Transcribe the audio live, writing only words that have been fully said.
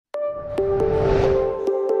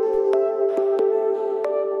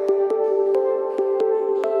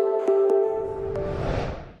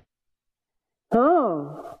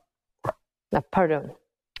Pardon.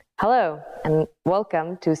 Hello and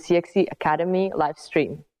welcome to CXC Academy live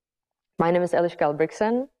stream. My name is Eliška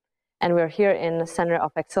Albrigtsen and we're here in Center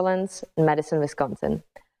of Excellence in Madison, Wisconsin.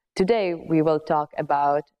 Today we will talk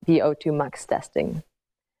about VO2 max testing.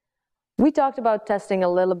 We talked about testing a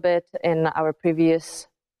little bit in our previous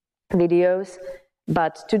videos,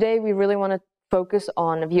 but today we really want to focus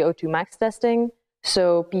on VO2 max testing,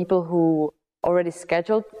 so people who already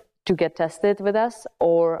scheduled to get tested with us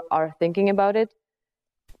or are thinking about it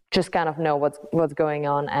just kind of know what's going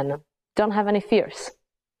on and don't have any fears.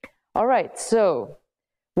 All right, so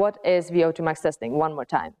what is VO2 max testing? One more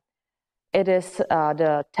time. It is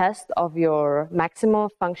the test of your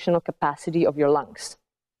maximal functional capacity of your lungs.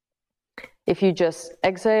 If you just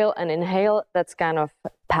exhale and inhale, that's kind of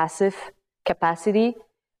passive capacity,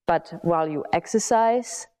 but while you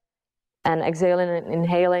exercise and exhaling and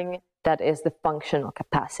inhaling, that is the functional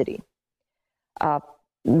capacity.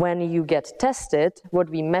 When you get tested, what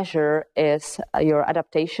we measure is your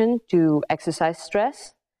adaptation to exercise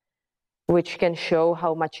stress, which can show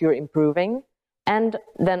how much you're improving. And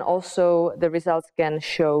then also the results can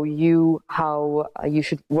show you how you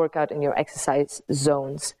should work out in your exercise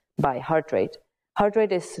zones by heart rate. Heart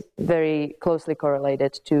rate is very closely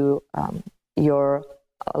correlated to your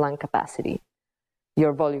lung capacity,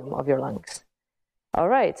 your volume of your lungs. All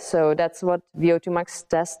right, so that's what VO2 max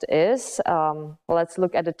test is. Let's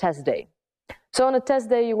look at the test day. So on a test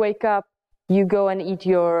day, you wake up, you go and eat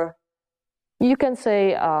your, you can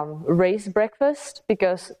say race breakfast,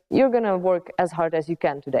 because you're gonna work as hard as you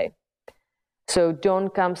can today. So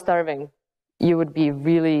don't come starving. You would be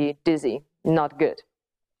really dizzy, not good.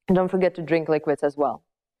 And don't forget to drink liquids as well.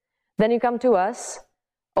 Then you come to us.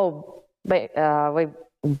 Oh, way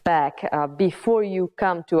back, before you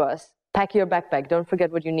come to us, pack your backpack. Don't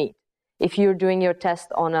forget what you need. If you're doing your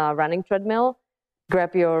test on a running treadmill,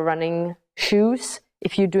 grab your running shoes.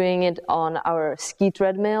 If you're doing it on our ski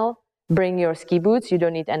treadmill, bring your ski boots. You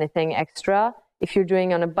don't need anything extra. If you're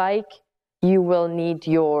doing on a bike, you will need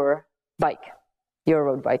your bike, your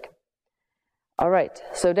road bike. All right,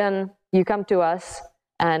 so then you come to us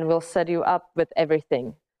and we'll set you up with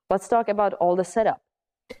everything. Let's talk about all the setup.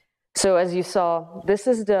 So as you saw, this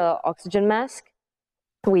is the oxygen mask.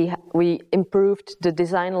 We improved the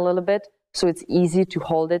design a little bit, so it's easy to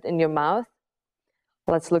hold it in your mouth.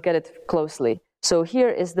 Let's look at it closely. So here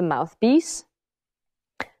is the mouthpiece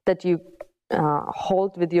that you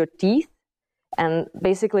hold with your teeth. And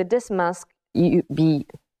basically this mask used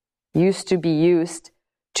to be used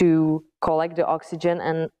to collect the oxygen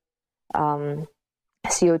and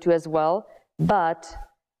CO2 as well, but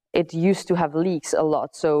it used to have leaks a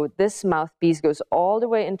lot. So this mouthpiece goes all the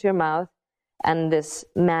way into your mouth, and this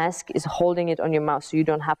mask is holding it on your mouth, so you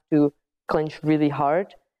don't have to clench really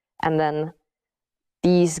hard. And then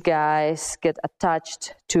these guys get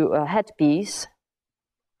attached to a headpiece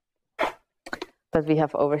that we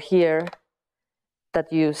have over here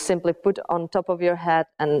that you simply put on top of your head,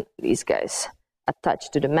 and these guys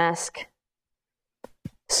attach to the mask.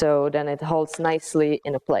 So then it holds nicely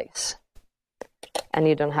in a place, and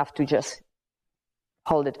you don't have to just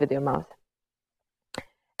hold it with your mouth.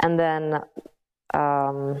 And then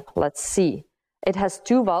let's see. It has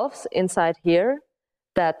two valves inside here,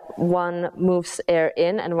 that one moves air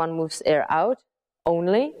in and one moves air out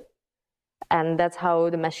only. And that's how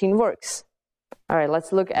the machine works. All right,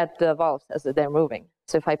 let's look at the valves as they're moving.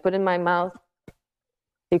 So if I put in my mouth,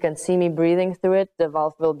 you can see me breathing through it, the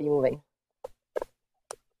valve will be moving.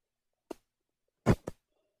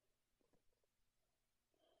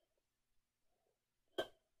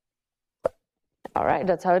 All right,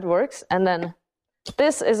 that's how it works. And then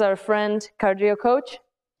this is our friend cardio coach.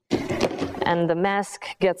 And the mask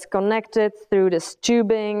gets connected through this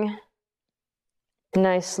tubing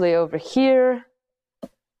nicely over here.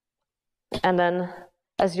 And then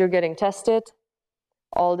as you're getting tested,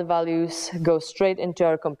 all the values go straight into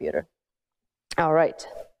our computer. All right,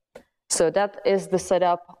 so that is the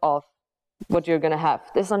setup of what you're gonna have.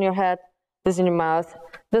 This on your head, this in your mouth,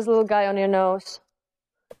 this little guy on your nose.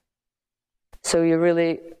 So you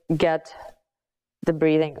really get the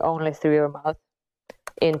breathing only through your mouth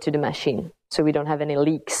into the machine. So we don't have any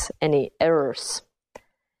leaks, any errors.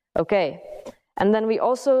 Okay, and then we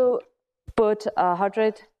also put a heart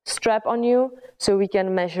rate strap on you so we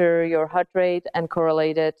can measure your heart rate and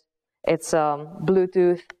correlate it. It's a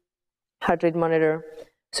Bluetooth heart rate monitor,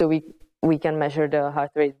 so we can measure the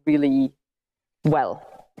heart rate really well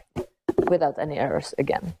without any errors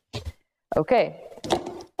again. Okay.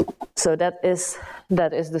 So that is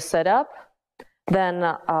the setup. Then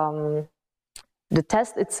the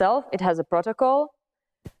test itself, it has a protocol.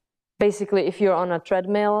 Basically, if you're on a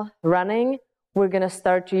treadmill running, we're going to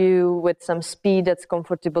start you with some speed that's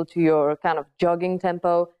comfortable to your kind of jogging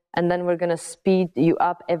tempo, and then we're going to speed you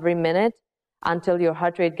up every minute until your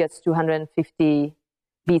heart rate gets 250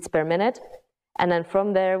 beats per minute. And then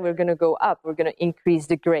from there, we're going to go up. We're going to increase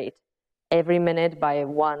the grade every minute by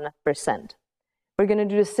 1%. We're going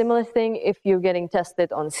to do a similar thing if you're getting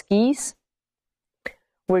tested on skis.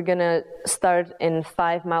 We're going to start in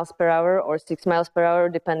 5 miles per hour or 6 miles per hour,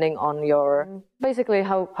 depending on your, basically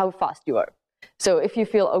how fast you are. So if you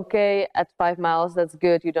feel okay at 5 miles, that's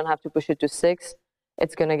good. You don't have to push it to 6.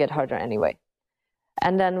 It's going to get harder anyway.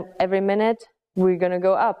 And then every minute, we're going to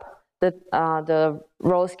go up. The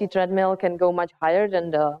roller ski treadmill can go much higher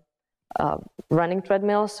than the running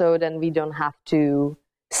treadmill, so then we don't have to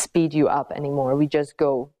speed you up anymore. We just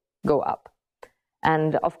go up.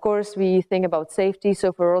 And of course, we think about safety.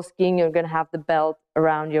 So for roller skiing, you're going to have the belt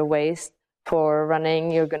around your waist. For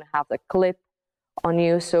running, you're going to have the clip on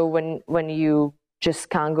you. So when you just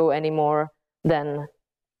can't go anymore, then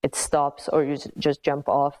it stops, or you just jump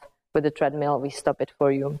off. With the treadmill, we stop it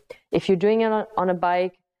for you. If you're doing it on a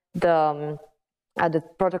bike, the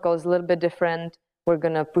protocol is a little bit different. We're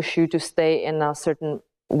going to push you to stay in a certain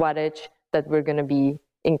wattage that we're going to be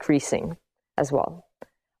increasing as well.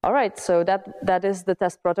 All right, so that is the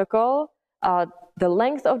test protocol. The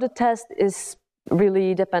length of the test is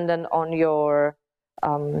really dependent on your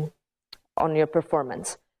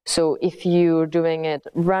performance. So if you're doing it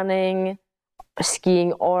running,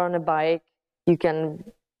 skiing, or on a bike, you can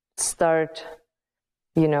start,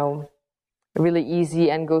 really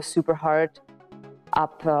easy and go super hard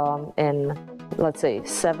up in, let's say,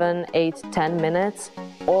 7, 8, 10 minutes.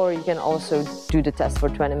 Or you can also do the test for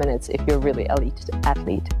 20 minutes if you're really elite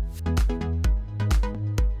athlete.